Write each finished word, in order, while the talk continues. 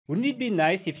Wouldn't it be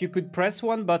nice if you could press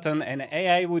one button and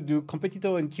AI would do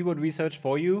competitor and keyword research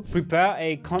for you, prepare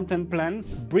a content plan,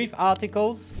 brief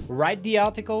articles, write the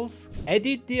articles,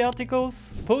 edit the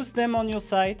articles, post them on your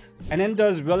site, and then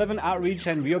does relevant outreach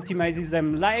and re-optimizes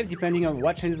them live depending on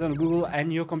what changes on Google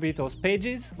and your competitors'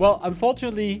 pages? Well,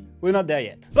 unfortunately, we're not there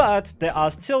yet. But there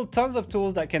are still tons of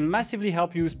tools that can massively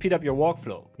help you speed up your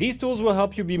workflow. These tools will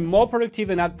help you be more productive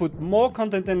and output more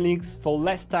content and links for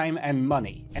less time and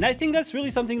money. And I think that's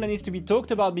really something that needs to be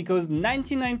talked about because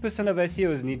 99% of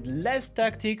SEOs need less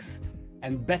tactics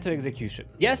and better execution.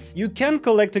 Yes, you can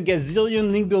collect a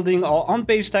gazillion link building or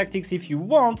on-page tactics if you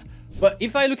want, but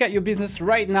if I look at your business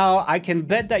right now, I can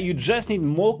bet that you just need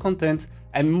more content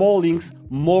and more links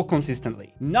more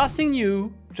consistently. Nothing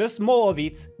new, just more of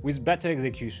it with better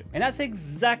execution. And that's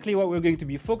exactly what we're going to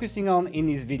be focusing on in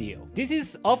this video. This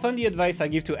is often the advice I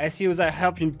give to SEOs I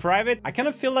help in private. I kind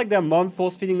of feel like their mom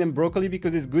force feeding them broccoli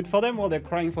because it's good for them while they're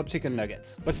crying for chicken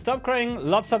nuggets. But stop crying,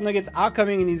 lots of nuggets are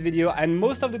coming in this video, and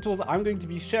most of the tools I'm going to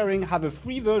be sharing have a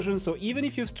free version, so even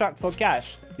if you've strapped for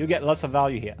cash, you'll get lots of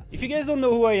value here. If you guys don't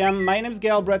know who I am, my name is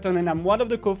Gael and I'm one of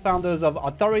the co-founders of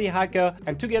Authority Hacker,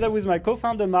 and together with my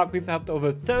co-founder Mark, we've helped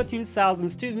over 13,000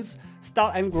 students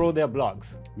start and grow their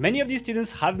blogs. Many of these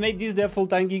students have made this their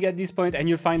full-time gig at this point, and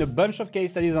you'll find a bunch of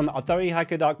case studies on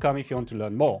authorityhacker.com if you want to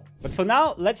learn more. But for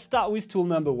now, let's start with tool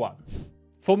number 1.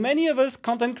 For many of us,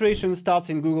 content creation starts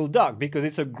in Google Doc because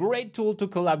it's a great tool to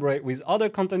collaborate with other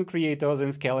content creators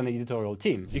and scale an editorial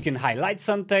team. You can highlight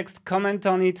some text, comment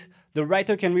on it, the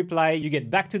writer can reply, you get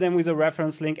back to them with a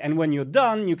reference link, and when you're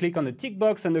done, you click on the tick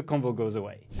box and the convo goes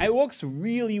away. It works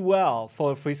really well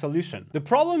for a free solution. The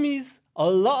problem is, a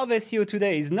lot of SEO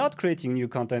today is not creating new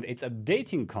content, it's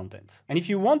updating content. And if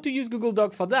you want to use Google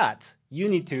Doc for that, you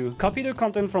need to copy the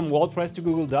content from WordPress to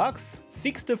Google Docs,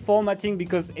 fix the formatting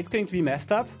because it's going to be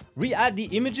messed up, re-add the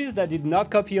images that did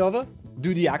not copy over,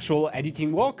 do the actual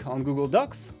editing work on Google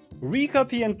Docs,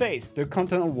 recopy and paste the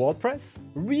content on WordPress,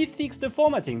 refix the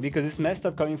formatting because it's messed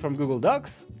up coming from Google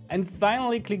Docs, and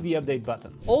finally click the update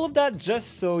button. All of that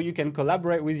just so you can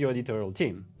collaborate with your editorial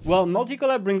team. Well,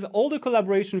 Multicollab brings all the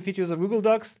collaboration features of Google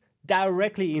Docs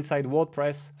directly inside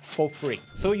WordPress for free.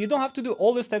 So you don't have to do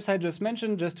all the steps I just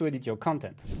mentioned just to edit your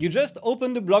content. You just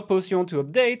open the blog post you want to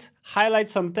update, highlight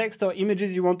some text or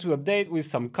images you want to update with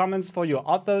some comments for your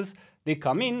authors. They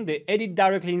come in, they edit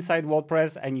directly inside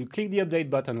WordPress, and you click the update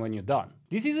button when you're done.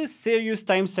 This is a serious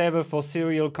time saver for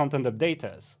serial content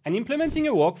updaters. And implementing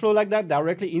a workflow like that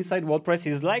directly inside WordPress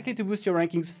is likely to boost your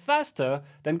rankings faster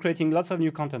than creating lots of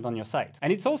new content on your site.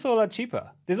 And it's also a lot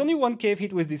cheaper. There's only one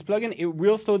caveat with this plugin, it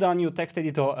will slow down your text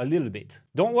editor a little bit.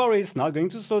 Don't worry, it's not going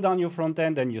to slow down your front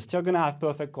end, and you're still gonna have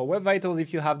perfect core web vitals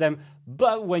if you have them,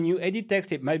 but when you edit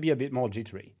text, it might be a bit more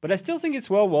jittery. But I still think it's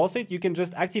well worth it. You can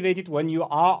just activate it when you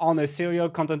are on a serial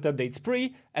content update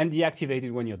spree and deactivate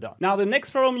it when you're done. Now, the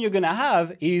next problem you're gonna have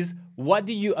is what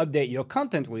do you update your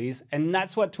content with? And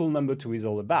that's what tool number 2 is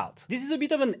all about. This is a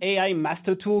bit of an AI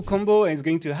master tool combo, and it's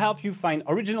going to help you find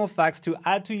original facts to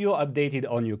add to your updated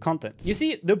or new content. You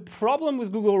see, the problem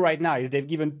with Google right now is they've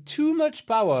given too much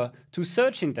power to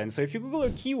search intent. So if you Google a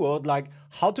keyword like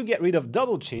how to get rid of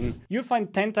double chin, you'll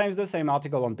find 10 times the same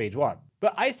article on page 1.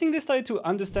 But I think they started to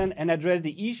understand and address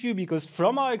the issue because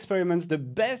from our experiments, the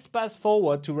best path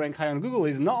forward to rank high on Google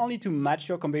is not only to match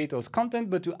your competitors' content,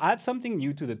 but to add something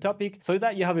new to the topic so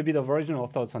that you have a bit of original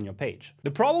thoughts on your page. The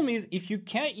problem is if you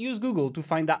can't use Google to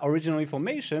find that original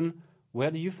information, where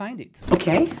do you find it?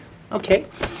 Okay.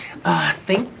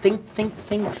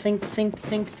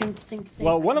 Think.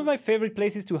 Well, one of my favorite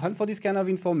places to hunt for this kind of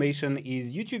information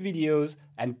is YouTube videos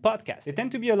and podcasts. They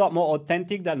tend to be a lot more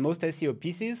authentic than most SEO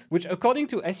pieces, which according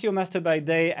to SEO Master by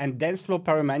day and Dancefloor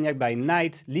Pyromaniac by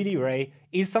night, Lily Ray,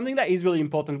 is something that is really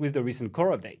important with the recent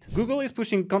core update. Google is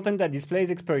pushing content that displays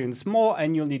experience more,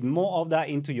 and you'll need more of that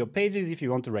into your pages if you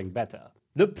want to rank better.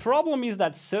 The problem is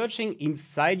that searching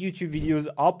inside YouTube videos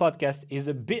or podcasts is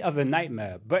a bit of a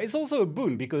nightmare, but it's also a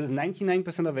boon because 99%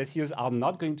 of SEOs are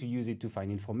not going to use it to find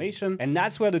information, and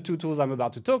that's where the two tools I'm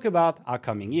about to talk about are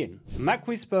coming in.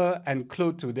 MacWhisper and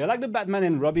Claude 2, they're like the Batman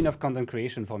and Robin of content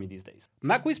creation for me these days.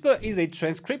 MacWhisper is a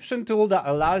transcription tool that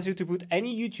allows you to put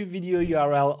any YouTube video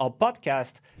URL or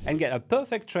podcast and get a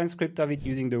perfect transcript of it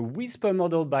using the Whisper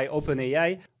model by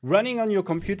OpenAI, running on your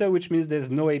computer, which means there's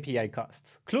no API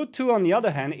costs. Claude 2, on the other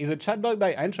hand, is a chatbot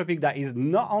by Anthropic that is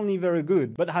not only very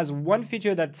good, but has one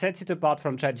feature that sets it apart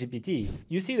from ChatGPT.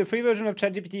 You see, the free version of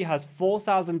ChatGPT has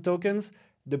 4,000 tokens,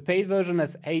 The paid version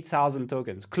has 8,000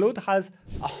 tokens. Claude has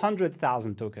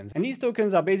 100,000 tokens. And these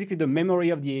tokens are basically the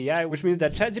memory of the AI, which means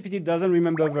that ChatGPT doesn't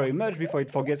remember very much before it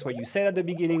forgets what you said at the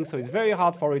beginning, so it's very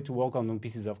hard for it to work on long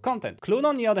pieces of content. Claude,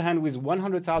 on the other hand, with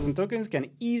 100,000 tokens, can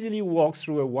easily walk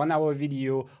through a 1-hour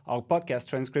video or podcast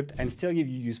transcript and still give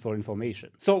you useful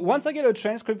information. So once I get a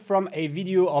transcript from a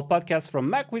video or podcast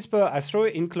from MacWhisper, I throw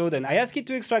it in Claude and I ask it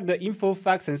to extract the info,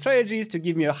 facts, and strategies to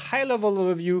give me a high-level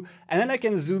overview, and then I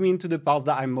can zoom into the parts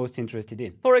that I'm most interested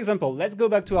in. For example, let's go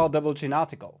back to our double chain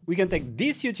article. We can take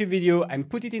this YouTube video and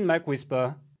put it in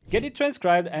MacWhisper, get it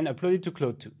transcribed, and upload it to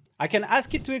Claude too. I can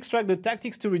ask it to extract the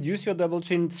tactics to reduce your double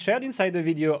chain shared inside the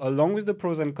video along with the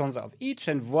pros and cons of each,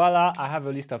 and voila, I have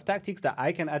a list of tactics that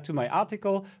I can add to my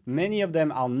article. Many of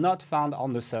them are not found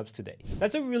on the subs today.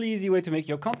 That's a really easy way to make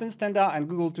your content stand out and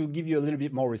Google to give you a little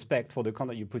bit more respect for the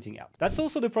content you're putting out. That's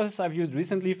also the process I've used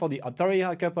recently for the Authority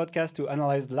Hacker podcast to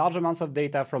analyze large amounts of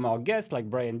data from our guests like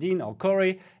Brian Dean or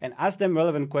Corey and ask them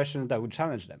relevant questions that would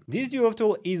challenge them. This duo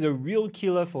tool is a real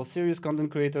killer for serious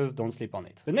content creators, don't sleep on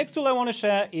it. The next tool I want to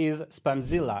share is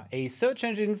Spamzilla, a search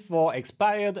engine for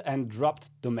expired and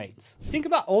dropped domains. Think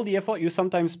about all the effort you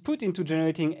sometimes put into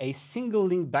generating a single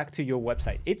link back to your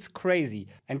website. It's crazy.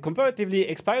 And comparatively,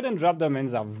 expired and dropped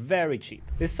domains are very cheap.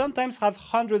 They sometimes have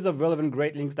hundreds of relevant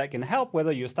great links that can help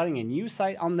whether you're starting a new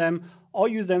site on them or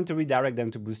use them to redirect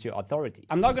them to boost your authority.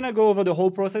 I'm not gonna go over the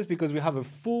whole process because we have a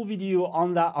full video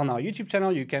on that on our YouTube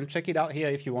channel. You can check it out here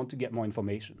if you want to get more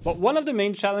information. But one of the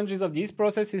main challenges of this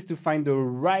process is to find the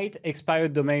right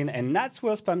expired domain, and that's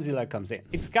where Spamzilla comes in.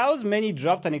 It scours many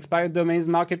dropped and expired domains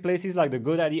marketplaces like the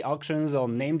GoDaddy auctions or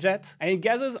Namejet, and it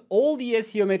gathers all the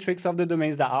SEO metrics of the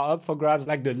domains that are up for grabs,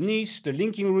 like the niche, the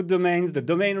linking root domains, the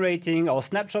domain rating, or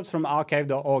snapshots from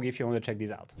archive.org if you want to check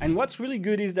these out. And what's really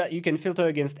good is that you can filter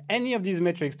against any of these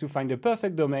metrics to find the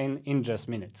perfect domain in just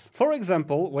minutes. For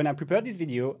example, when I prepared this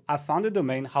video, I found a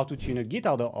domain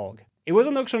howtotuneaguitar.org. It was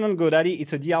an auction on GoDaddy.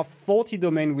 It's a DR40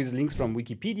 domain with links from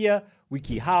Wikipedia,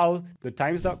 WikiHow,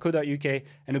 thetimes.co.uk,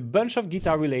 and a bunch of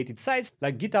guitar-related sites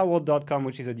like guitarworld.com,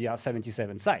 which is a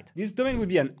DR77 site. This domain would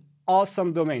be an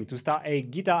awesome domain to start a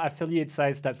guitar affiliate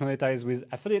site that monetize with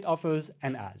affiliate offers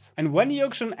and ads. And when the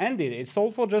auction ended, it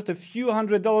sold for just a few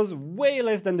 $100s, way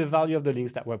less than the value of the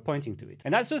links that were pointing to it.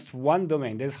 And that's just one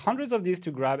domain. There's hundreds of these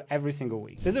to grab every single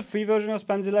week. There's a free version of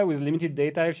Spamzilla with limited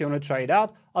data if you want to try it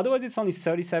out. Otherwise, it's only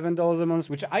 $37 a month,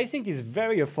 which I think is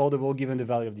very affordable given the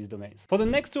value of these domains. For the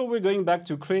next tool, we're going back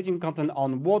to creating content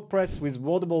on WordPress with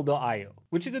Wordable.io,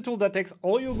 which is a tool that takes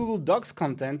all your Google Docs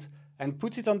content and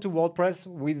puts it onto WordPress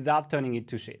without turning it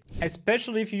to shit.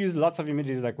 Especially if you use lots of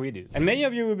images like we do. And many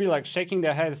of you will be like shaking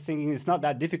their heads thinking it's not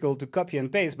that difficult to copy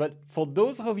and paste, but for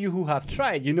those of you who have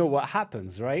tried, you know what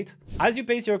happens, right? As you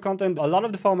paste your content, a lot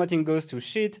of the formatting goes to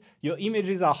shit, your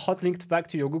images are hot linked back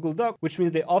to your Google Doc, which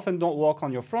means they often don't work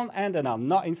on your front end and are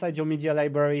not inside your media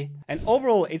library. And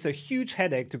overall, it's a huge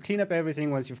headache to clean up everything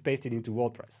once you've pasted into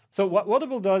WordPress. So what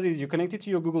Wordable does is you connect it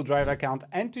to your Google Drive account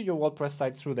and to your WordPress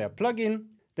site through their plugin.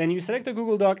 Then you select a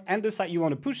Google Doc and the site you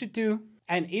want to push it to,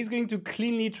 and it's going to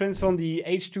cleanly transform the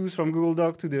H2s from Google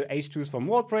Doc to the H2s from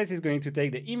WordPress. It's going to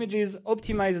take the images,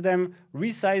 optimize them,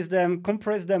 resize them,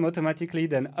 compress them automatically,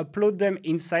 then upload them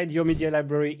inside your media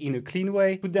library in a clean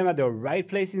way, put them at the right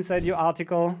place inside your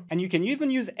article. And you can even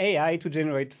use AI to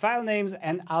generate file names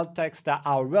and alt text that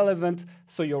are relevant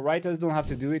so your writers don't have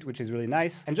to do it, which is really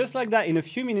nice. And just like that, in a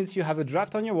few minutes, you have a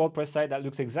draft on your WordPress site that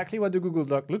looks exactly what the Google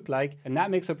Doc looked like, and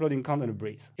that makes uploading content a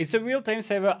breeze. It's a real time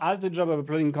saver as the job of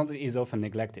uploading content is often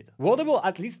neglected. Wordable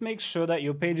at least makes sure that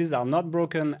your pages are not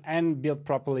broken and built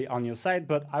properly on your site,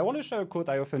 but I want to share a quote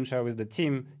I often share with the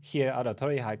team here at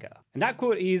Authority Hacker. And that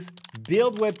quote is,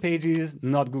 "Build web pages,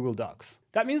 not Google Docs."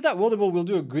 That means that Wordable will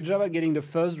do a good job at getting the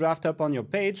first draft up on your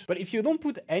page, but if you don't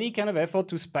put any kind of effort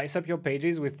to spice up your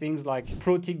pages with things like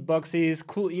pro tick boxes,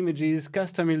 cool images,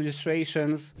 custom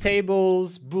illustrations,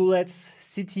 tables, bullets,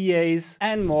 CTAs,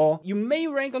 and more, you may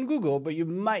rank on Google, but you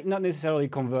might not necessarily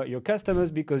convert your customers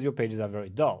because your pages are very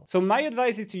dull. So my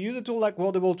advice is to use a tool like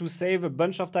Wordable to save a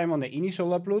bunch of time on the initial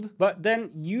upload, but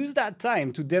then use that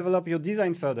time to develop your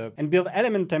design further and build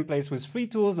element templates with free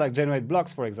tools like Generate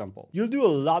Blocks, for example. You'll do a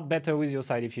lot better with your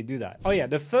site if you do that. Oh yeah,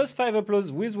 the first 5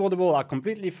 uploads with Wordable are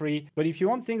completely free, but if you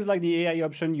want things like the AI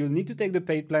option, you'll need to take the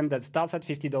paid plan that starts at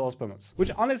 $50 per month,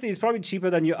 which honestly is probably cheaper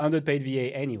than your underpaid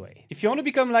VA anyway. If you want to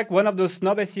become like one of those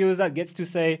snob SEOs that gets to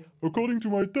say, "According to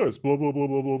my test, blah, blah, blah,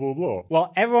 blah, blah, blah, blah,"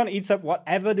 well, everyone eats up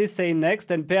whatever they say next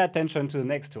and pay attention to the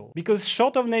next tool. Because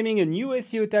short of naming a new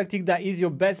SEO tactic, that is your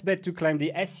best bet to climb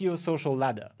the SEO social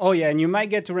ladder. Oh yeah, and you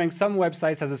might get to rank some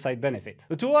websites as a side benefit.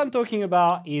 The tool I'm talking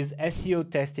about is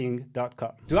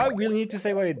SEOTesting.com. Do I really need to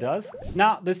say what it does?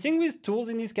 Now, the thing with tools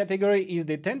in this category is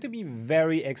they tend to be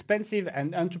very expensive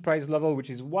and enterprise level, which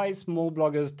is why small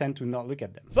bloggers tend to not look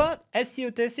at them. But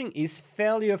SEOTesting is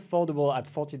fairly affordable at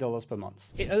 $40 per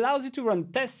month. It allows you to run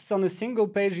tests on a single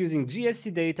page using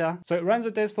GSC data. So it runs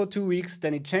a test for 2 weeks,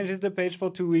 then it changes the page for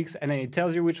 2 weeks, and then it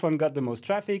tells you which one got the most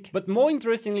traffic. But more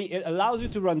interestingly, it allows you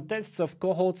to run tests of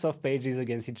cohorts of pages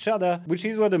against each other, which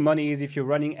is where the money is if you're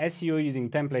running SEO using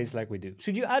templates like we do.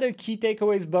 Should you add a key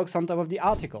takeaways box on top of the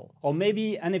article? Or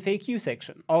maybe an FAQ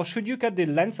section? Or should you cut the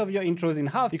length of your intros in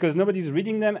half because nobody's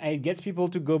reading them and it gets people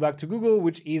to go back to Google,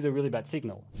 which is a really bad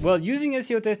signal? Well, using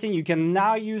SEO testing, you can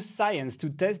now use science to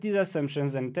test these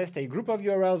assumptions and test a group of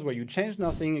URLs where you change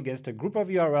nothing against a group of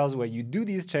URLs where you do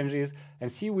these changes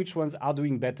and see which ones are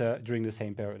doing better during the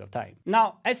same period of time.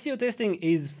 Now, SEO testing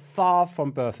is far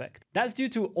from perfect. That's due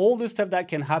to all the stuff that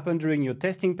can happen during your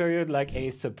testing period, like a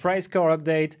surprise core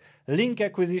update, link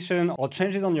acquisition, or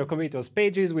changes on your competitors'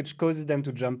 pages, which causes them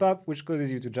to jump up, which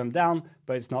causes you to jump down,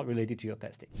 but it's not related to your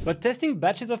testing. But testing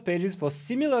batches of pages for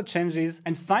similar changes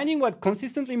and finding what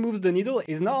consistently moves the needle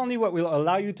is not only what will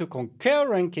allow you to conquer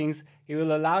rankings, it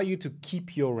will allow you to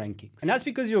keep your rankings. And that's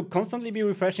because you'll constantly be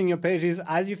refreshing your pages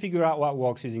as you figure out what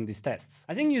works using these tests.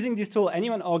 I think using this tool,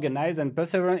 anyone organized and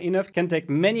perseverant enough can take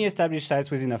many established sites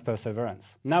with enough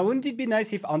perseverance. Now, wouldn't it be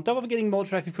nice if on top of getting more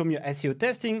traffic from your SEO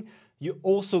testing, you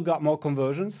also got more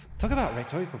conversions? Talk about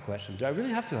rhetorical questions. Do I really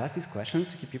have to ask these questions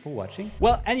to keep people watching?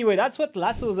 Well, anyway, that's what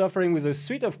Lasso is offering with a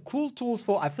suite of cool tools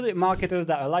for affiliate marketers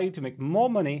that allow you to make more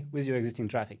money with your existing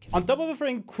traffic. On top of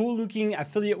offering cool looking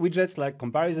affiliate widgets like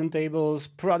comparison tables,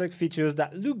 product features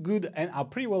that look good and are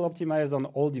pretty well optimized on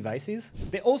all devices,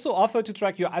 they also offer to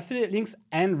track your affiliate links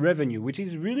and revenue, which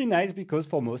is really nice because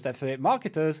for most affiliate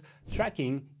marketers,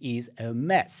 tracking is a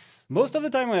mess. Most of the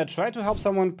time when I try to help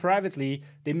someone privately,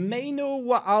 they may know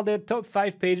what are their top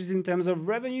 5 pages in terms of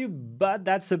revenue, but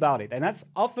that's about it. And that's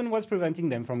often what's preventing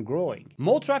them from growing.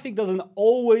 More traffic doesn't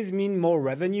always mean more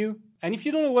revenue. And if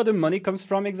you don't know where the money comes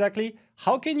from exactly,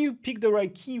 how can you pick the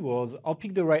right keywords or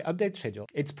pick the right update schedule?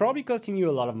 It's probably costing you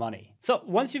a lot of money. So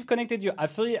once you've connected your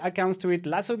affiliate accounts to it,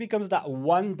 Lasso becomes that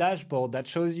one dashboard that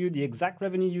shows you the exact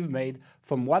revenue you've made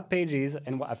from what pages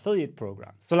and what affiliate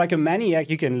programs. So like a maniac,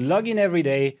 you can log in every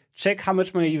day, check how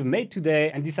much money you've made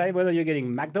today, and decide whether you're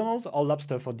getting McDonald's or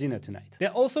lobster for dinner tonight. They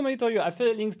also monitor your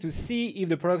affiliate links to see if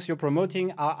the products you're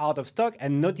promoting are out of stock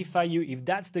and notify you if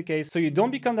that's the case, so you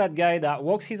don't become that guy that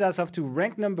works his ass off to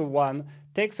rank #1,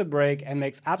 takes a break, and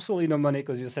makes absolutely no money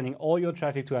because you're sending all your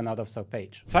traffic to an out-of-stock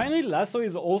page. Finally, Lasso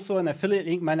is also an affiliate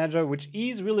link manager, which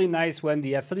is really nice when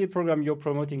the affiliate program you're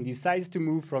promoting decides to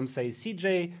move from, say,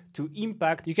 CJ to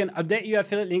Impact. You can update your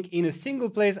affiliate link in a single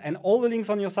place and all the links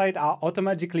on your site are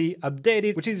automatically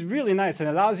updated, which is really nice and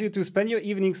allows you to spend your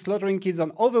evening slaughtering kids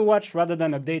on Overwatch rather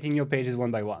than updating your pages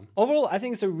one by one. Overall, I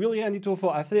think it's a really handy tool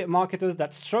for affiliate marketers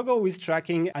that struggle with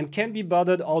tracking and can't be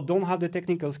bothered or don't have the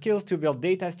technical skills to build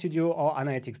data studio or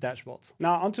analytics dashboards.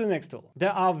 Now, on to the next tool.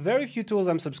 There are very few tools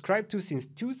I'm subscribed to since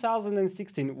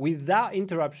 2016 without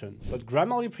interruption, but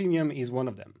Grammarly Premium is one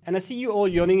of them. And I see you all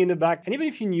yawning in the back, and even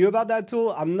if you knew about that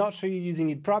tool, I'm not sure you're using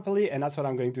it properly, and that's what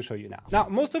I'm going to show you now. Now,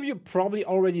 most of you probably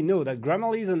already know that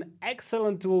Grammarly is an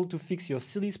excellent tool to fix your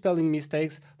silly spelling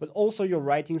mistakes, but also your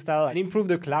writing style and improve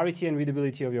the clarity and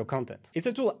readability of your content. It's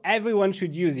a tool everyone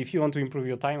should use if you want to improve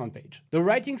your time on page. The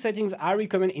writing settings I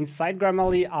recommend inside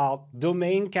Grammarly are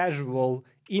domain casual,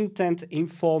 intent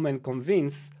inform and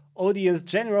convince, audience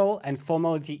general, and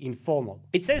formality informal.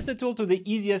 It sets the tool to the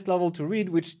easiest level to read,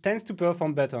 which tends to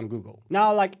perform better on Google.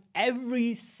 Now, like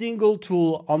every single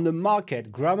tool on the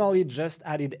market, Grammarly just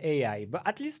added AI, but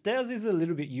at least theirs is a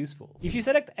little bit useful. If you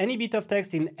select any bit of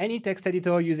text in any text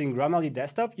editor using Grammarly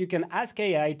Desktop, you can ask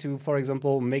AI to, for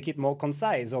example, make it more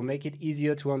concise or make it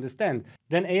easier to understand.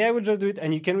 Then AI will just do it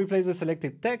and you can replace the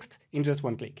selected text in just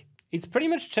one click. It's pretty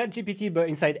much ChatGPT, but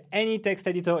inside any text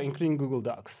editor, including Google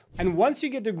Docs. And once you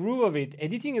get the groove of it,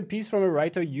 editing a piece from a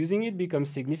writer using it becomes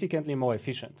significantly more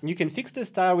efficient. You can fix the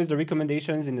style with the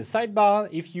recommendations in the sidebar.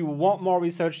 If you want more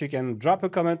research, you can drop a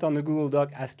comment on the Google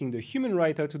Doc asking the human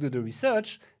writer to do the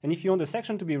research. And if you want the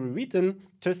section to be rewritten,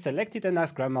 just select it and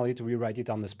ask Grammarly to rewrite it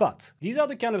on the spot. These are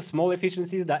the kind of small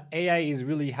efficiencies that AI is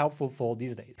really helpful for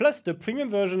these days. Plus, the premium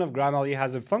version of Grammarly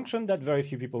has a function that very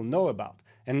few people know about,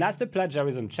 and that's the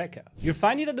plagiarism checker. You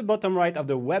find it at the bottom right of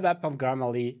the web app of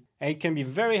Grammarly, and it can be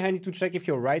very handy to check if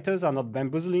your writers are not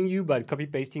bamboozling you by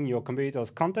copy-pasting your competitor's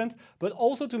content, but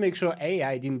also to make sure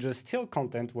AI didn't just steal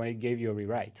content when it gave you a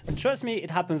rewrite. And trust me,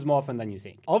 it happens more often than you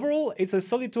think. Overall, it's a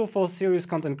solid tool for serious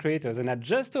content creators, and at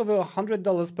just over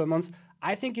 $100 per month,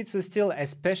 I think it's a steal,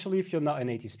 especially if you're not a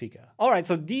native speaker. Alright,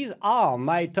 so these are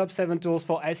my top 7 tools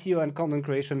for SEO and content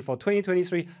creation for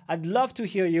 2023. I'd love to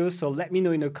hear you, so let me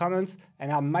know in the comments,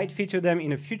 and I might feature them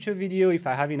in a future video if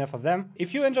I have enough of them.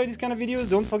 If you enjoy these kind of videos,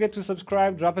 don't forget to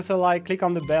subscribe, drop us a like, click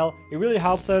on the bell. It really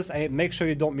helps us, and make sure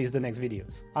you don't miss the next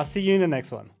videos. I'll see you in the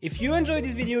next one. If you enjoyed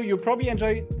this video, you'll probably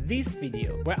enjoy this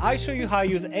video, where I show you how I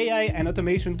use AI and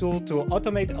automation tools to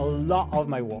automate a lot of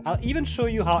my work. I'll even show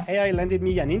you how AI landed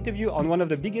me an interview on one of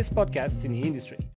the biggest podcasts in the industry.